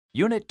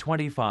Unit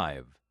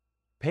 25,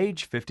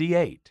 page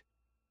 58.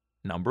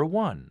 Number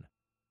 1.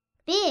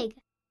 Big,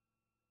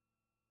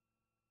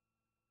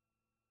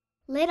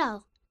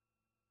 little,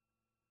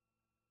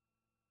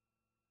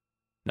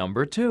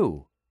 Number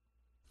 2.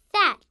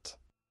 fat,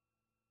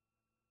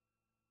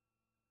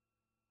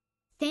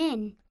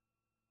 thin,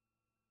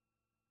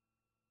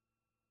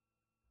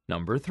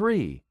 Number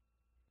 3.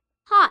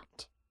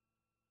 hot,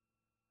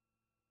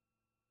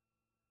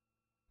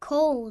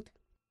 cold,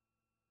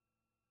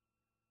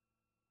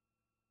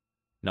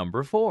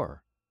 Number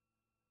 4.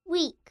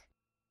 weak,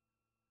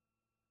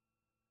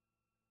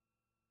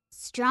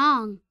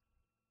 strong,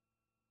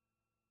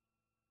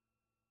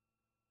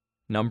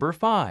 Number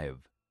 5.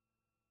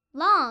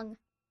 long,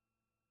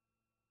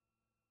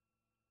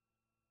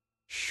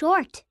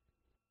 short.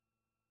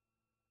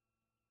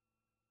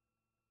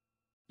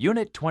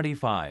 Unit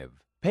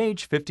 25,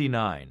 page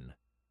 59.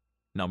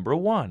 Number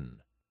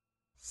 1.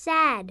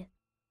 Sad,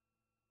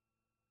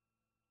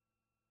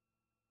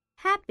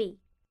 happy,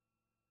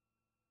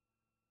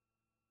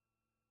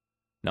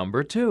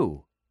 Number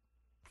 2.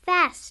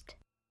 fast,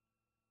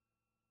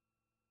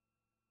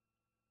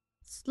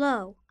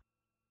 slow,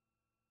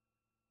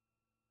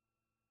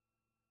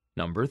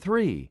 Number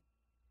 3.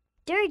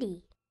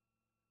 dirty,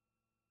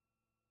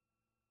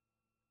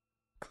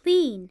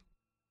 clean,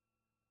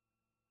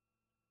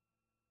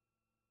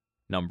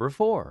 Number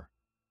 4.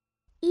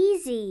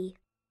 easy,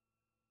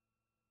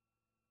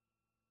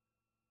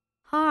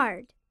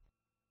 hard,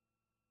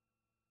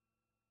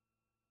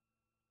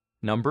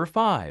 Number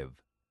 5.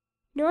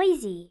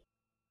 noisy,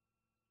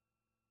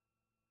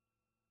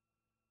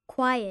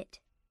 quiet.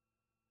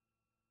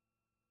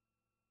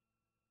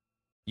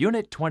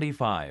 Unit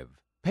 25,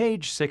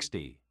 page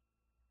 60.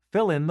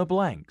 Fill in the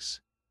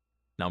blanks.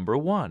 Number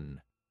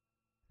 1.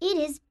 It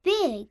is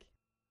big.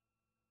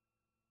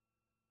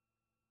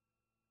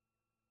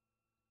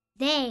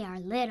 They are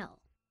little.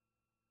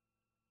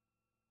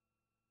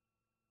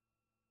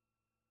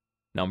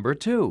 Number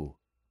 2.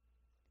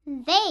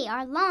 They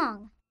are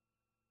long.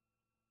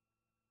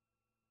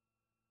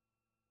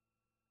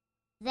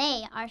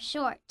 They are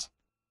short.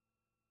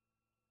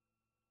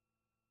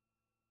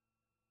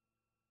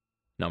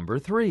 Number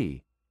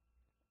 3.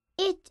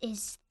 It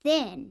is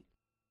thin.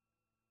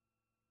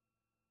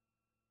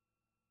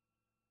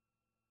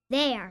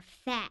 They are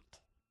fat.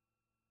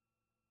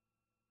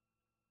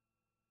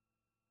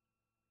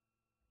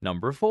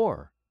 Number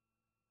 4.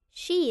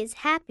 She is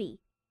happy.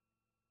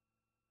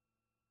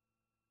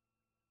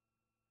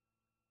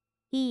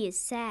 He is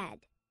sad.